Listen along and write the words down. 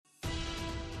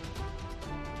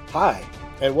Hi,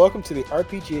 and welcome to the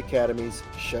RPG Academy's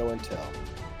Show and Tell.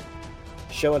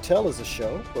 Show and Tell is a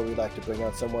show where we like to bring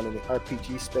on someone in the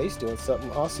RPG space doing something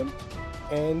awesome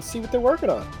and see what they're working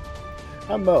on.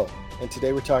 I'm Mo, and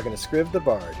today we're talking to Scriv the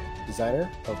Bard, designer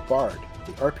of Bard,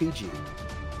 the RPG.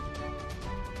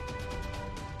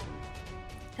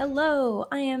 Hello,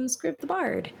 I am Scrib the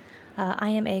Bard. I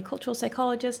am a cultural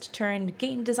psychologist turned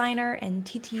game designer and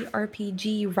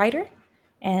TTRPG writer,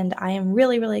 and I am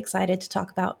really excited to talk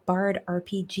about Bard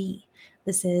RPG.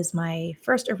 This is my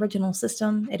first original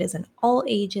system. It is an all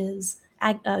ages,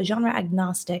 genre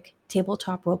agnostic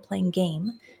tabletop role playing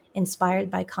game inspired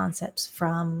by concepts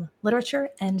from literature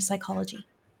and psychology.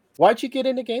 Why'd you get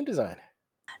into game design?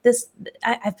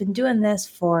 I've been doing this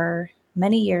for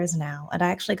many years now, and I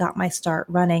actually got my start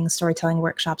running storytelling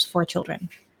workshops for children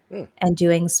Hmm. and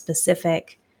doing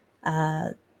specific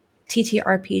uh,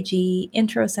 TTRPG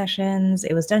intro sessions.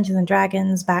 It was Dungeons and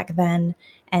Dragons back then,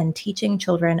 and teaching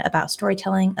children about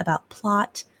storytelling, about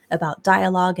plot, about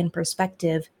dialogue and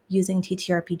perspective using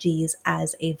TTRPGs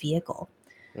as a vehicle.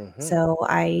 Mm-hmm. So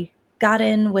I got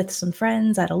in with some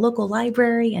friends at a local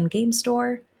library and game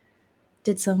store,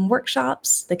 did some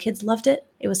workshops. The kids loved it.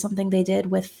 It was something they did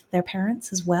with their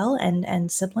parents as well and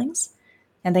siblings.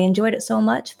 And they enjoyed it so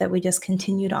much that we just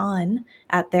continued on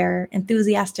at their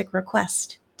enthusiastic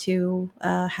request to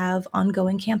have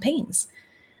ongoing campaigns.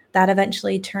 That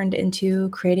eventually turned into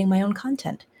creating my own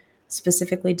content,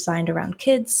 specifically designed around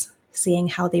kids, seeing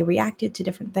how they reacted to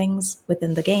different things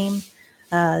within the game.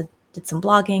 Did some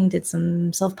blogging, did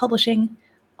some self publishing,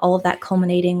 all of that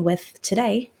culminating with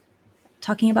today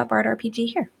talking about Bard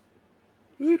RPG here.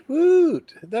 Woot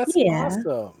woot! That's Yeah.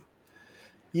 awesome.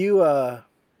 You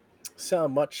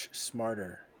sound much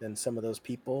smarter than some of those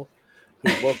people who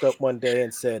woke up one day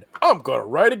and said, "I'm gonna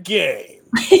write a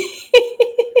game."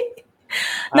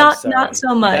 I'm Not sorry. so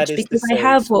That much is to because I say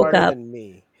have woke smarter up. than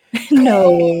me.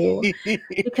 No,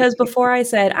 because before I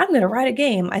said, "I'm gonna write a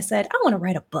game," I said, "I wanna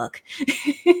write a book."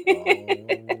 Oh.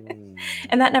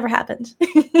 And that never happened.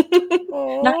 Not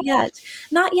Oh. yet.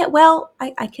 Not yet. Well,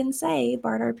 I can say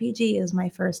Bard RPG is my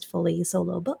first fully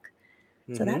solo book,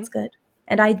 so Mm-hmm. that's good.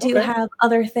 And I do Okay. have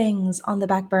other things on the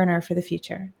back burner for the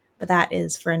future, but that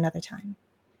is for another time.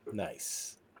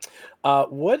 Nice.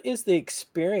 What is the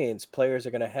experience players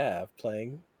are going to have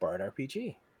playing Bard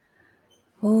RPG?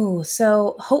 Oh,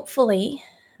 so hopefully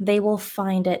they will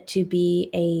find it to be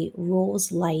a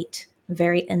rules light,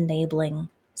 very enabling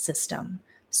system.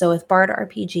 So with Bard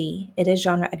RPG, it is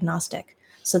genre agnostic.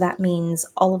 So that means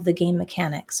all of the game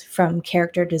mechanics from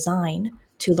character design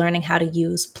to learning how to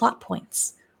use plot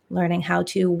points, learning how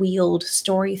to wield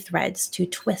story threads to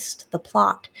twist the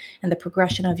plot and the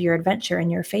progression of your adventure in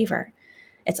your favor.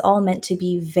 It's all meant to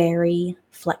be very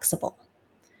flexible.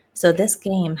 So this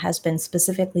game has been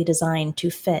specifically designed to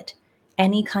fit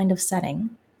any kind of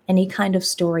setting, any kind of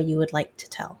story you would like to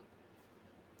tell.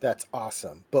 That's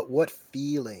awesome. But what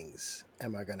feelings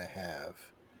am I going to have?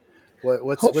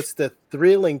 What's Hope what's the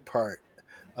thrilling part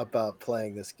about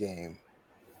playing this game?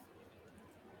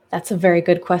 That's a very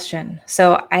good question.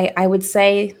 So I would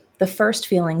say the first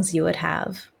feelings you would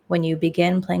have when you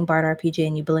begin playing Bard RPG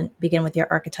and you begin with your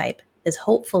archetype is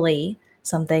hopefully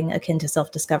something akin to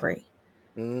self-discovery.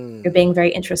 You're Mm. being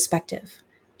very introspective.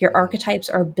 Your Hmm. archetypes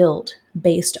are built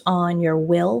based on your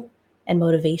will and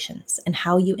motivations and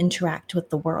how you interact with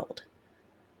the world.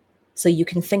 So you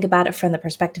can think about it from the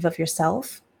perspective of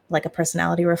yourself, like a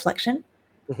personality reflection,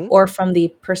 Hmm. or from the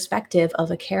perspective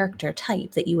of a character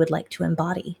type that you would like to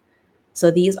embody.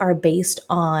 So these are based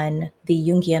on the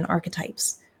Jungian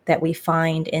archetypes that we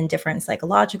find in different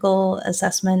psychological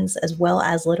assessments as well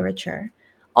as literature,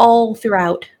 all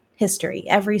throughout history.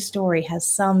 Every story has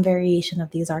some variation of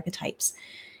these archetypes.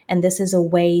 And this is a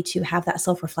way to have that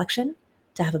self reflection,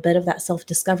 to have a bit of that self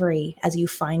discovery as you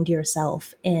find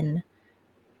yourself in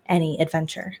any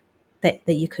adventure that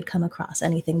you could come across,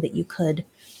 anything that you could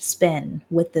spin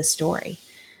with this story.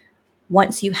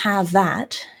 Once you have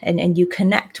that and you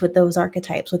connect with those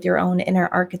archetypes, with your own inner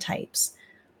archetypes,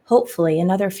 hopefully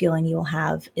another feeling you'll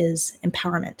have is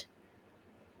empowerment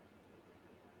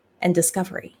and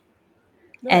discovery.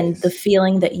 And the Nice.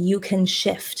 feeling that you can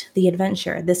shift the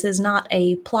adventure. This is not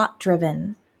a plot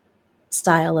driven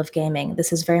style of gaming.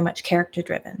 This is very much character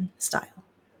driven style.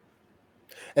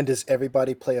 And does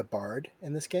everybody play a bard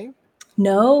in this game?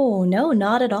 No,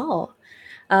 not at all.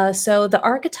 So the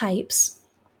archetypes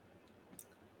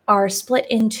are split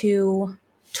into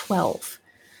 12.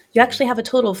 You Hmm. actually have a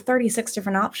total of 36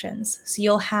 different options. So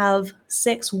you'll have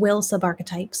 6 will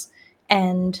subarchetypes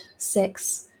and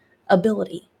 6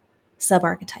 ability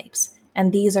subarchetypes.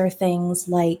 And these are things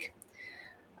like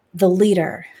the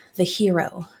leader, the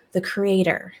hero, the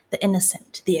creator, the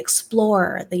innocent, the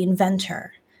explorer, the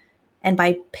inventor. And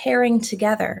by pairing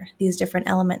together these different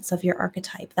elements of your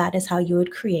archetype, that is how you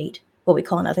would create what we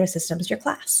call in other systems your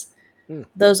class.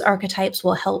 Those archetypes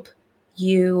will help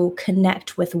you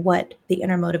connect with what the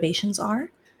inner motivations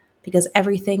are, because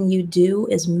everything you do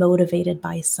is motivated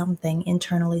by something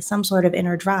internally, some sort of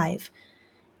inner drive.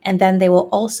 And then they will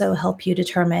also help you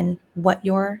determine what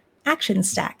your action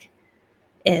stack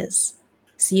is.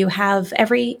 So you have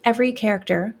every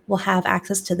character will have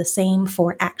access to the same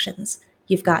 4 actions.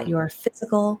 You've got your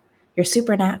physical, your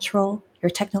supernatural, your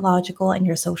technological, and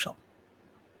your social.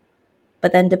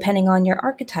 But then depending on your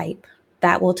archetype,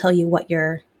 that will tell you what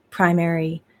your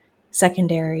primary,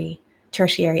 secondary,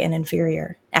 tertiary, and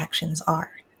inferior actions are.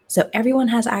 So everyone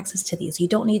has access to these. You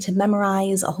don't need to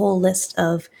memorize a whole list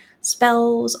of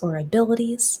spells or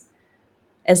abilities.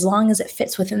 As long as it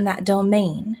fits within that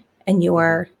domain and you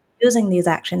are using these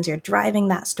actions, you're driving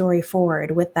that story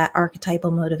forward with that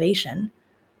archetypal motivation,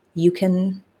 you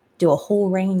can do a whole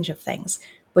range of things,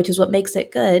 which is what makes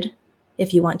it good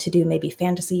if you want to do maybe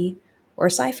fantasy or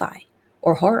sci-fi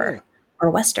or horror or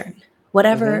Western,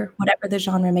 whatever the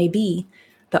genre may be.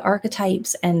 The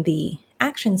archetypes and the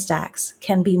action stacks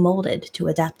can be molded to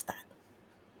adapt that.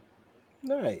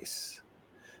 Nice.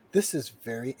 This is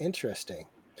very interesting.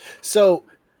 So,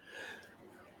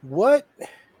 what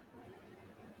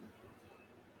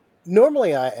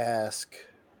normally I ask,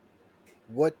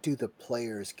 what do the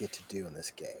players get to do in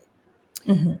this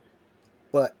game?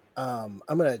 But I'm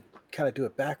going to kind of do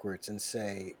it backwards and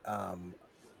say,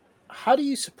 how do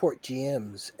you support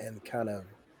GMs and kind of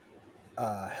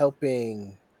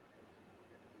helping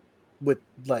with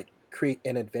like create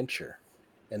an adventure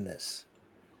in this?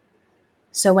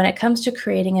 So when it comes to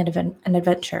creating an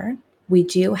adventure, we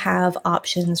do have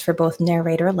options for both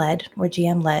narrator-led or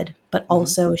GM-led, but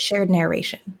also shared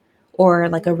narration or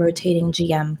like a rotating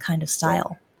GM kind of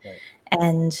style. Right.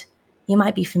 And you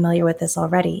might be familiar with this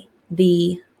already.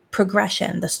 The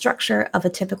progression, the structure of a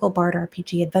typical Bard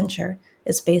RPG adventure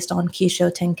is based on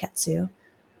Kisho Tenketsu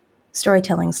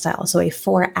storytelling style, so a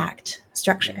 4-act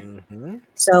structure.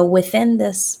 So within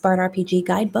this Bard RPG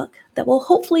guidebook that will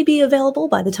hopefully be available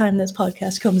by the time this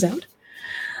podcast comes out,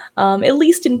 at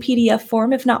least in PDF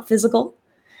form, if not physical,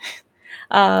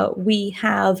 we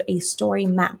have a story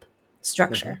map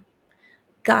structure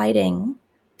guiding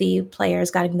the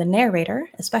players, guiding the narrator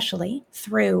especially,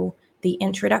 through the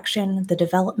introduction, the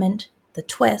development, the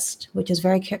twist, which is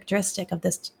very characteristic of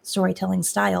this storytelling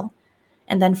style,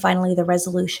 and then finally the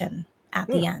resolution at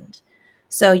the end.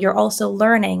 So you're also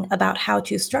learning about how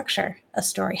to structure a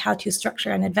story, how to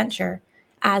structure an adventure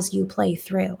as you play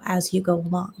through, as you go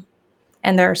along.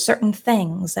 And there are certain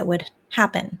things that would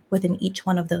happen within each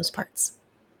one of those parts.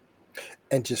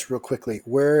 And just real quickly,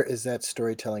 where is that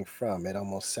storytelling from? It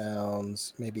almost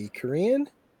sounds maybe Korean?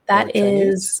 That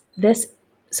is this.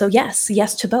 So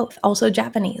yes to both. Also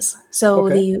Japanese. So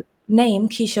the name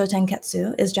Kisho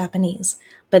Tenketsu is Japanese,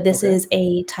 but this is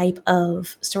a type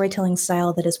of storytelling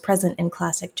style that is present in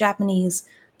classic Japanese,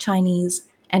 Chinese,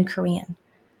 and Korean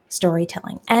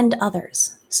storytelling and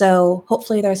others. So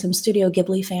hopefully there's some Studio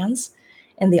Ghibli fans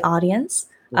in the audience.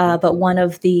 But one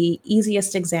of the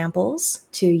easiest examples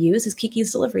to use is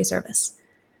Kiki's Delivery Service.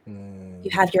 You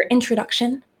have your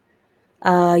introduction.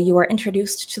 You are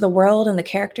introduced to the world and the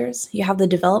characters. You have the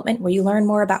development where you learn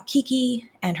more about Kiki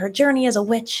and her journey as a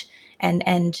witch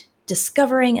and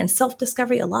discovering and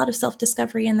self-discovery, a lot of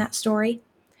self-discovery in that story.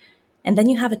 And then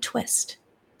you have a twist.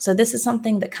 So this is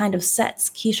something that kind of sets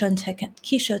Kisho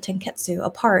Tenketsu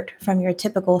apart from your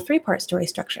typical 3-part story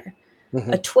structure.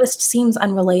 A twist seems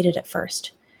unrelated at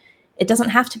first. It doesn't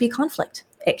have to be conflict.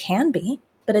 It can be,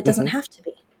 but it doesn't have to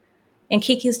be. In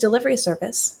Kiki's Delivery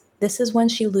Service, this is when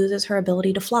she loses her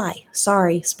ability to fly.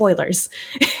 Sorry, spoilers.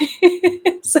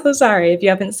 So sorry if you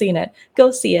haven't seen it.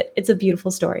 Go see it. It's a beautiful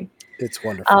story. It's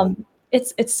wonderful.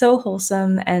 It's so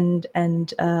wholesome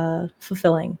and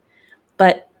fulfilling.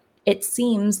 But it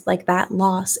seems like that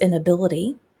loss in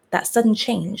ability, that sudden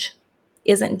change,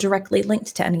 isn't directly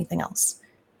linked to anything else.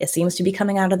 It seems to be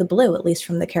coming out of the blue, at least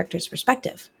from the character's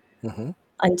perspective.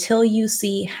 Until you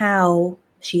see how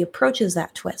she approaches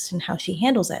that twist and how she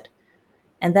handles it.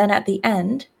 And then at the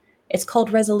end, it's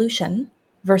called resolution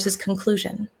versus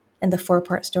conclusion in the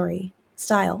 4-part story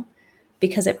style,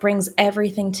 because it brings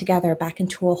everything together back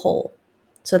into a whole.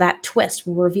 So that twist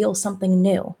will reveal something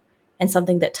new and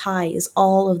something that ties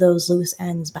all of those loose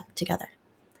ends back together.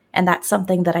 And that's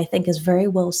something that I think is very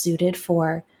well suited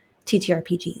for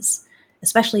TTRPGs,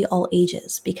 especially all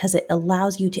ages, because it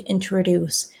allows you to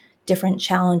introduce different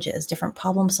challenges, different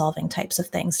problem-solving types of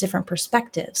things, different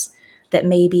perspectives that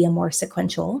may be a more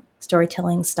sequential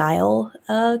storytelling style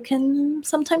can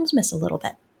sometimes miss a little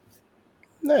bit.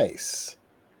 Nice.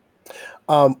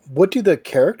 What do the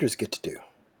characters get to do?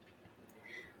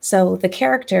 So the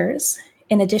characters,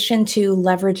 in addition to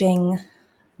leveraging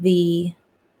the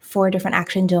 4 different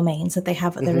action domains that they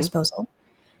have at their Hmm. disposal,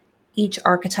 each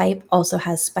archetype also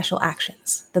has special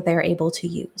actions that they're able to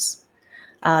use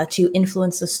to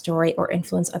influence the story or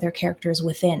influence other characters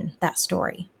within that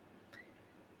story.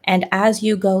 And as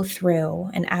you go through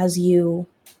and as you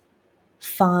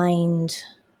find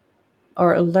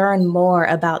or learn more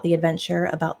about the adventure,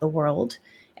 about the world,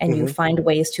 and you Hmm. find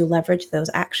ways to leverage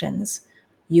those actions,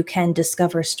 you can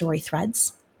discover story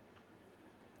threads.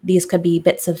 These could be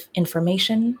bits of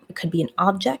information, it could be an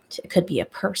object, it could be a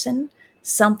person,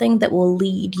 something that will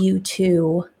lead you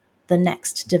to the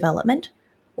next development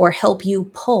or help you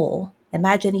pull.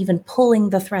 Imagine even pulling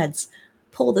the threads,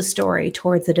 pull the story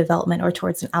towards the development or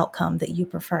towards an outcome that you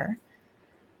prefer.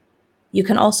 You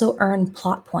can also earn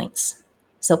plot points.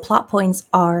 So, plot points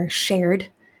are shared,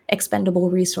 expendable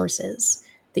resources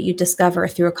that you discover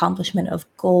through accomplishment of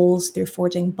goals, through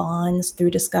forging bonds,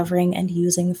 through discovering and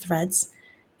using threads.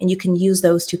 And you can use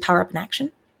those to power up an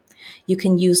action. You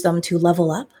can use them to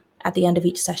level up. At the end of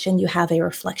each session, you have a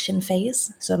reflection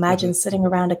phase. So, Hmm. imagine sitting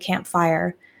around a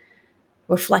campfire,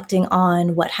 reflecting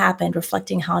on what happened,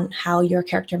 reflecting on how your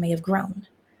character may have grown.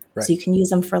 So, Right. you can use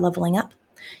them for leveling up.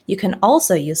 You can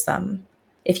also use them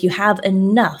if you have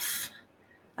enough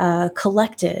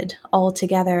collected all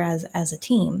together as a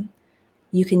team.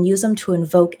 You can use them to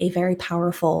invoke a very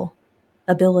powerful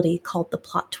ability called the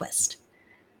plot twist.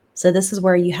 So this is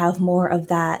where you have more of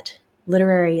that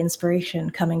literary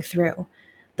inspiration coming through.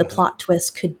 The Hmm. plot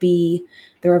twist could be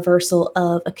the reversal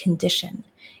of a condition.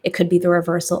 It could be the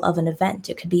reversal of an event.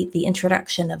 It could be the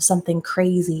introduction of something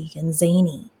crazy and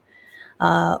zany.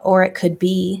 Or it could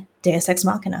be Deus Ex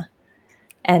Machina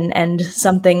and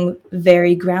something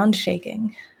very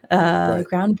Right.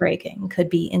 groundbreaking could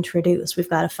be introduced. We've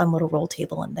got a fun little roll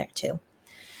table in there too.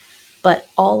 But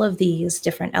all of these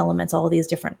different elements, all of these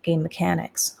different game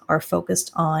mechanics are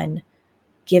focused on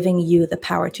giving you the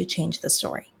power to change the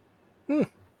story. Hmm.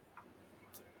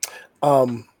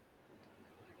 Um,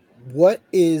 what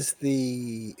is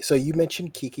the so you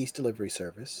mentioned Kiki's Delivery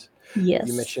Service. You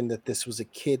Yes. mentioned that this was a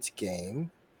kids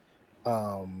game.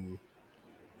 Um,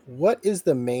 what is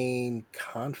the main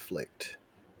conflict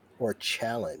or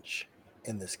challenge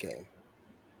in this game?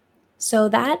 So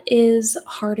that is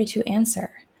harder to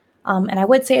answer. And I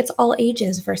would say it's all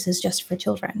ages versus just for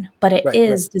children, but it Right, right.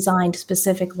 is designed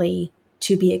specifically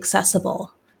to be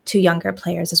accessible to younger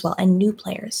players as well and new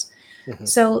players. Hmm.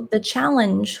 So the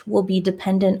challenge will be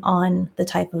dependent on the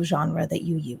type of genre that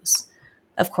you use.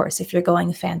 Of course, if you're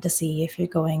going fantasy, if you're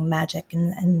going magic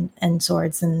and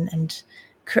swords and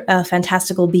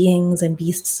fantastical beings and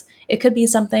beasts, it could be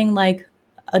something like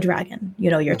a dragon. You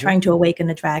know, you're Hmm. trying to awaken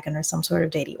a dragon or some sort of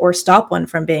deity or stop one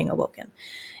from being awoken.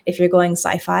 If you're going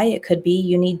sci fi, it could be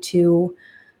you need to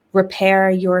repair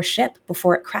your ship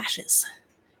before it crashes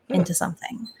Huh. into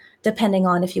something, depending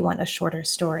on if you want a shorter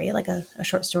story, like a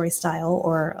short story style,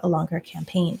 or a longer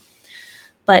campaign.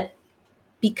 But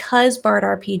because Bard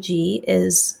RPG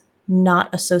is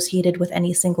not associated with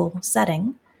any single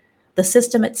setting, the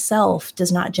system itself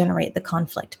does not generate the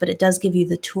conflict, but it does give you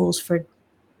the tools for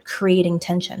creating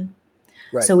tension.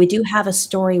 Right. So we do have a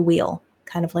story wheel,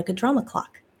 kind of like a drama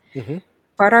clock. Hmm.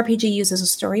 Bard RPG uses a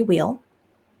story wheel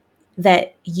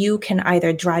that you can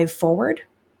either drive forward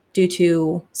due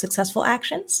to successful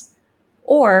actions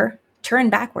or turn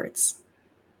backwards,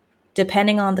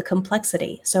 depending on the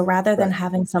complexity. So rather than Right.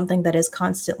 having something that is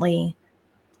constantly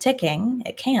ticking,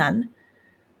 it can,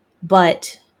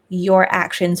 but your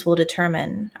actions will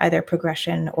determine either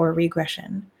progression or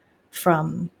regression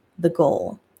from the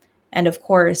goal. And of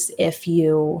course, if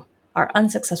you are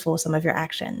unsuccessful with some of your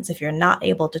actions, if you're not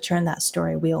able to turn that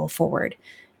story wheel forward,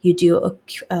 you do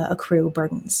accrue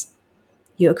burdens.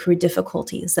 You accrue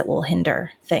difficulties that will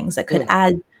hinder things, that could Hmm.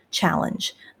 add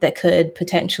challenge, that could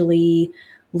potentially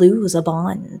lose a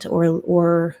bond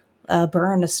or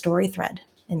burn a story thread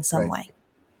in some Right. way.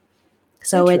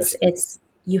 So Interesting. it's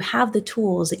you have the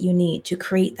tools that you need to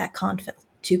create that conflict,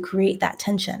 to create that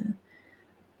tension,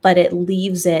 but it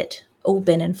leaves it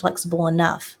open and flexible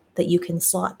enough that you can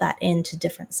slot that into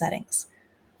different settings.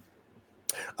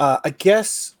 I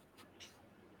guess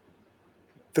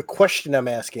the question I'm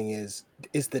asking is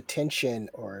the tension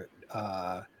or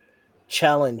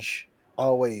challenge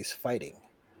always fighting?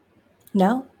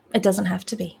 No, it doesn't have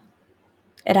to be.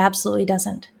 It absolutely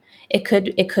doesn't. It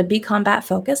could be combat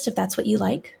focused if that's what you Hmm.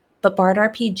 like, but Bard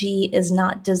RPG is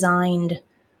not designed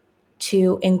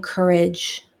to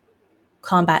encourage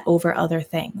combat over other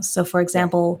things. So, for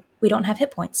example, we don't have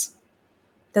hit points.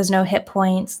 There's no hit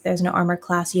points, there's no armor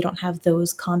class. You don't have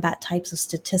those combat types of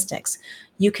statistics.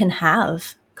 You can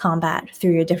have combat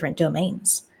through your different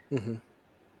domains. Mm-hmm.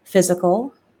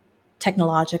 Physical,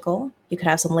 technological, you could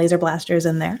have some laser blasters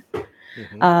in there.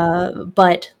 Mm-hmm.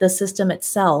 But the system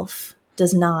itself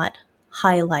does not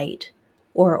highlight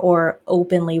or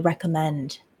openly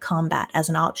recommend combat as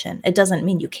an option. It doesn't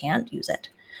mean you can't use it,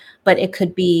 but it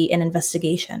could be an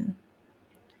investigation.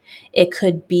 It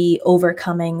could be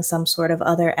overcoming some sort of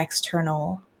other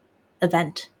external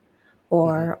event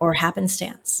or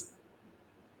happenstance.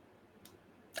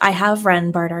 I have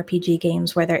run Bard RPG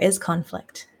games where there is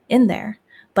conflict in there,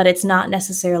 but it's not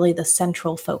necessarily the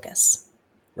central focus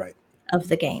Right. of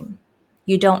the game.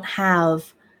 You don't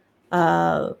have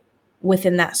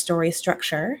within that story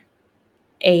structure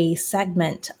a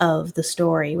segment of the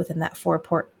story within that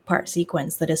four-part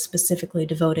sequence that is specifically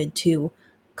devoted to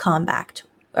combat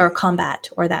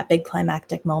or that big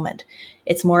climactic moment.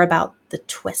 It's more about the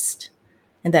twist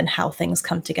and then how things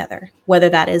come together, whether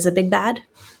that is a big bad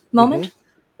moment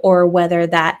or whether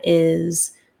that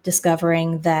is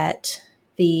discovering that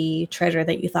the treasure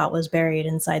that you thought was buried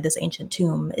inside this ancient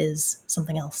tomb is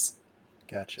something else.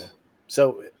 Gotcha.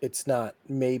 So it's not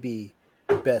maybe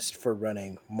best for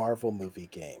running Marvel movie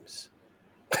games,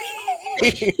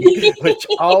 which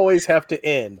always have to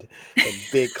end in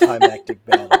big climactic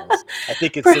battles. I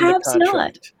think it's Perhaps in the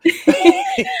contract.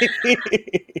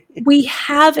 We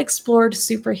have explored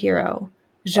superhero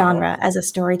genre as a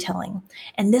storytelling.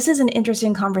 And this is an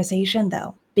interesting conversation,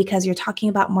 though, because you're talking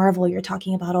about Marvel, you're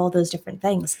talking about all those different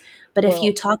things. But if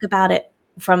you talk about it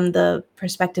from the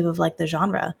perspective of like the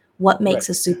genre, what makes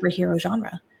a superhero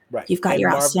genre? Right. You've got your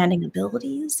outstanding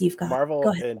abilities. You've got Marvel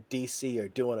and DC are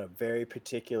doing a very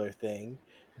particular thing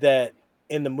that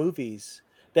in the movies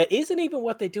that isn't even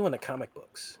what they do in the comic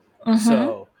books.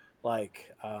 So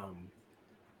like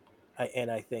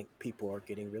I think people are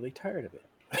getting really tired of it.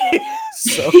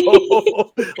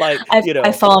 So like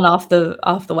I've fallen off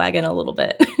the wagon a little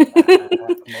bit.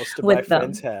 Most of my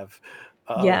friends have.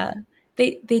 Yeah.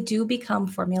 They do become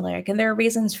formulaic, and there are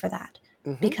reasons for that.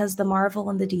 Because the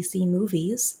Marvel and the DC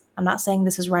movies, I'm not saying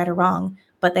this is right or wrong,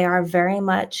 but they are very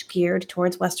much geared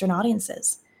towards Western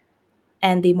audiences.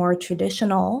 And the more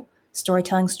traditional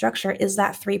storytelling structure is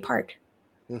that 3-part,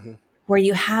 where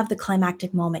you have the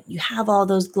climactic moment, you have all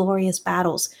those glorious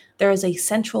battles. There is a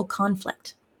central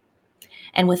conflict.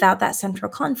 And without that central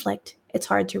conflict, it's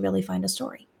hard to really find a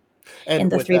story in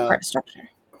the 3-part structure.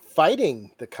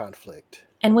 Fighting the conflict.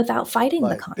 And without fighting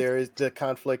the conflict. The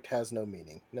conflict has no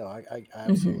meaning. No, I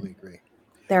absolutely agree.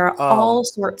 There are all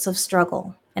sorts of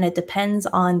struggle, and it depends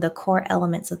on the core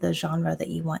elements of the genre that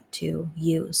you want to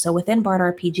use. So within Bard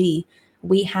RPG,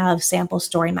 we have sample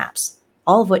story maps,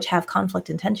 all of which have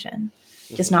conflict and tension,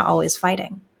 just not always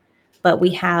fighting. But we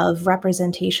have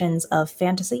representations of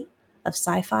fantasy, of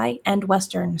sci-fi, and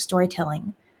Western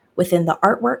storytelling within the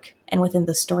artwork and within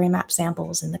the story map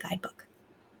samples in the guidebook.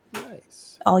 Nice.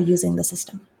 All using the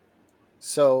system.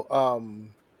 So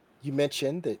you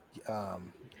mentioned that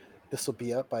this will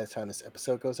be up by the time this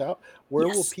episode goes out. Where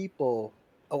will people...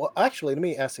 Oh, well, actually, let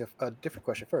me ask you a different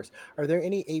question first. Are there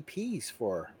any APs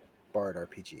for Bard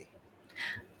RPG?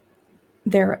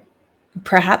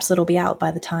 Perhaps it'll be out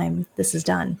by the time this is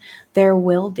done. There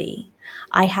will be.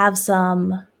 I have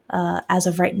some, as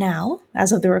of right now,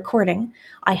 as of the recording,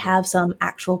 I have some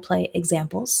actual play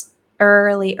examples,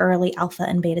 early alpha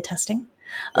and beta testing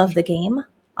of the game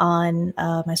on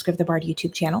my Script the Bard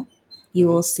YouTube channel. You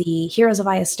will see Heroes of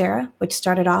Iyastera, which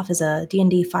started off as a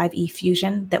D&D 5e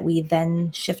fusion that we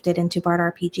then shifted into Bard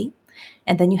RPG.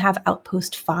 And then you have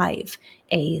Outpost 5,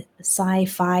 a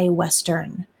sci-fi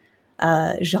Western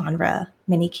genre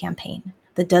mini campaign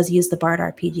that does use the Bard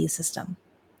RPG system.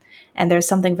 And there's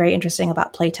something very interesting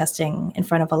about playtesting in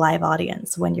front of a live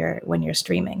audience when you're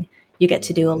streaming. You get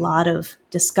to do a lot of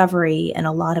discovery and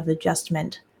a lot of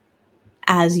adjustment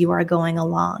as you are going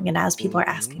along and as people are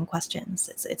asking questions.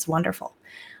 It's wonderful.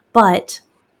 But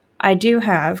I do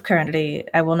have currently,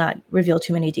 I will not reveal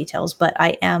too many details, but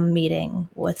I am meeting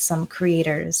with some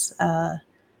creators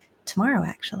tomorrow,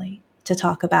 actually, to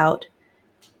talk about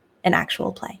an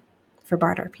actual play for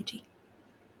Bard RPG.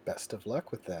 Best of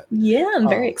luck with that. Yeah, I'm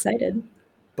very excited.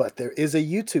 But there is a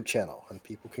YouTube channel and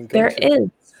people can go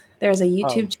There's a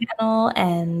YouTube channel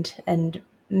and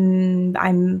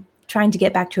I'm trying to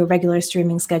get back to a regular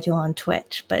streaming schedule on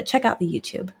Twitch, but check out the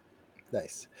YouTube.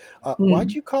 Nice.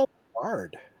 Why'd you call it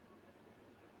Bard?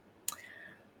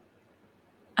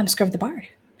 I'm Scriv the Bard.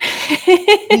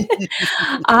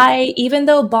 Even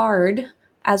though Bard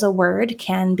as a word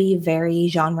can be very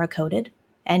genre coded,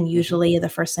 And usually the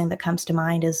first thing that comes to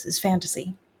mind is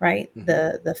fantasy, right?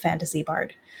 The fantasy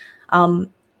bard.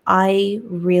 I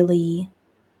really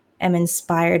am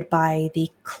inspired by the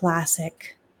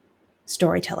classic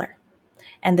storyteller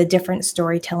and the different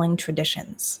storytelling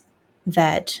traditions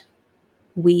that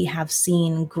we have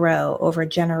seen grow over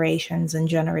generations and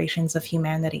generations of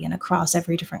humanity and across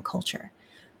every different culture.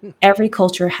 Every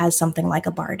culture has something like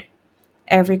a bard.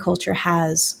 Every culture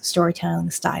has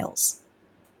storytelling styles.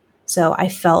 So I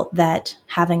felt that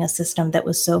having a system that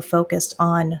was so focused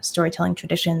on storytelling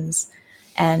traditions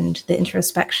and the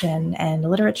introspection and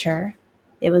literature,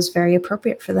 it was very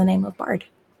appropriate for the name of bard.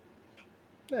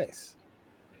 Nice.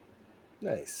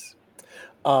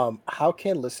 How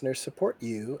can listeners support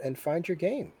you and find your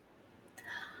game?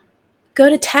 Go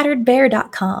to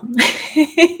tatteredbear.com.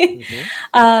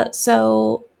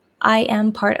 So I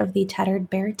am part of the Tattered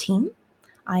Bear team.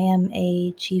 I am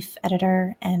a chief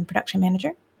editor and production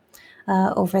manager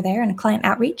over there and client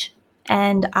outreach.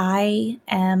 And I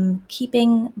am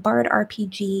keeping Bard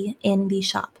RPG in the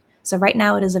shop. So right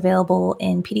now it is available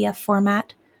in PDF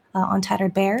format on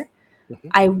Tattered Bear.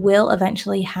 I will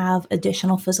eventually have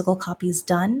additional physical copies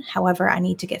done. However, I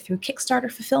need to get through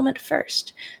Kickstarter fulfillment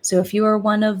first. So if you are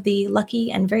one of the lucky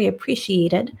and very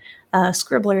appreciated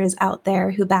scribblers out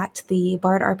there who backed the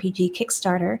Bard RPG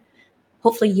Kickstarter,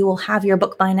 hopefully you will have your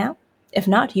book by now. If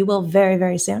not, you will very,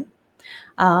 very soon.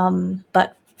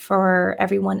 But for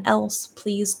everyone else,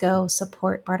 please go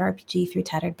support Bard RPG through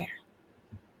Tattered Bear.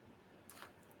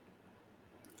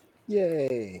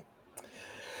 Yay.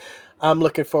 I'm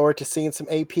looking forward to seeing some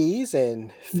APs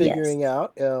and figuring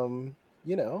out, if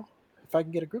I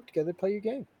can get a group together to play your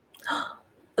game.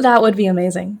 That would be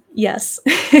amazing. Yes.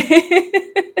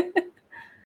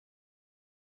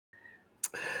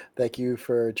 Thank you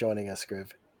for joining us, Scriv.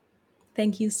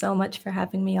 Thank you so much for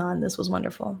having me on. This was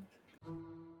wonderful.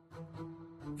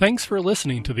 Thanks for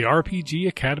listening to the RPG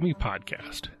Academy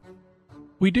podcast.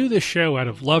 We do this show out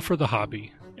of love for the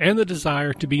hobby and the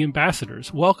desire to be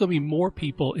ambassadors, welcoming more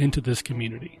people into this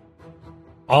community.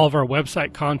 All of our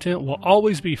website content will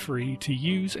always be free to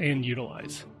use and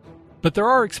utilize. But there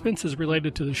are expenses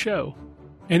related to the show,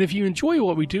 and if you enjoy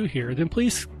what we do here, then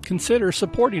please consider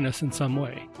supporting us in some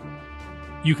way.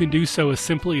 You can do so as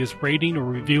simply as rating or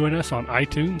reviewing us on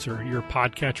iTunes or your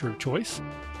podcatcher of choice.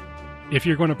 If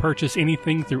you're going to purchase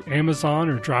anything through Amazon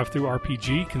or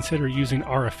DriveThruRPG, consider using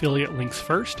our affiliate links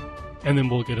first, and then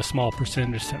we'll get a small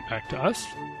percentage sent back to us.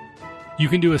 You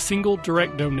can do a single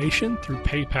direct donation through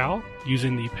PayPal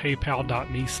using the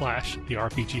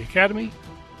paypal.me/therpgacademy,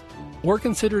 or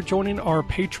consider joining our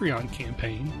Patreon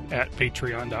campaign at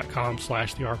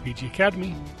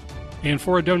patreon.com/therpgacademy. And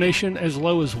for a donation as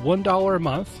low as $1 a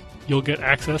month, you'll get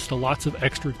access to lots of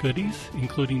extra goodies,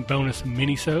 including bonus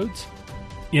minisodes,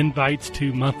 invites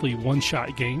to monthly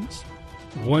one-shot games,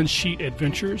 one-sheet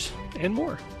adventures, and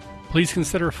more. Please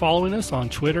consider following us on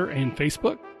Twitter and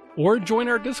Facebook, or join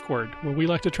our Discord, where we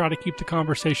like to try to keep the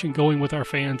conversation going with our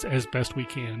fans as best we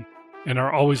can, and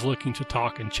are always looking to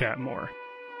talk and chat more.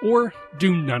 Or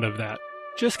do none of that.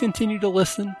 Just continue to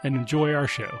listen and enjoy our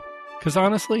show, because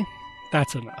honestly,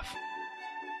 that's enough.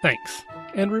 Thanks,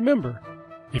 and remember,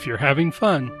 if you're having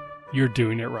fun, you're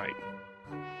doing it right.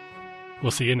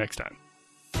 We'll see you next time.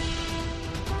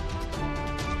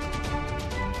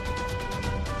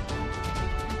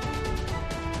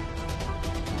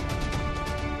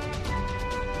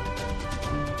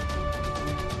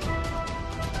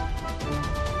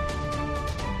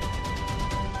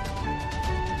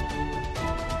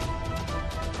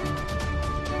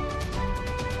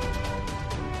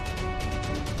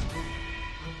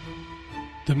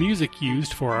 The music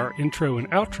used for our intro and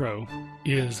outro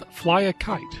is Fly a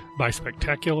Kite by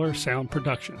Spectacular Sound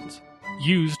Productions,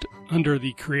 used under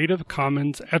the Creative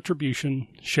Commons Attribution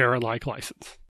Share-alike license.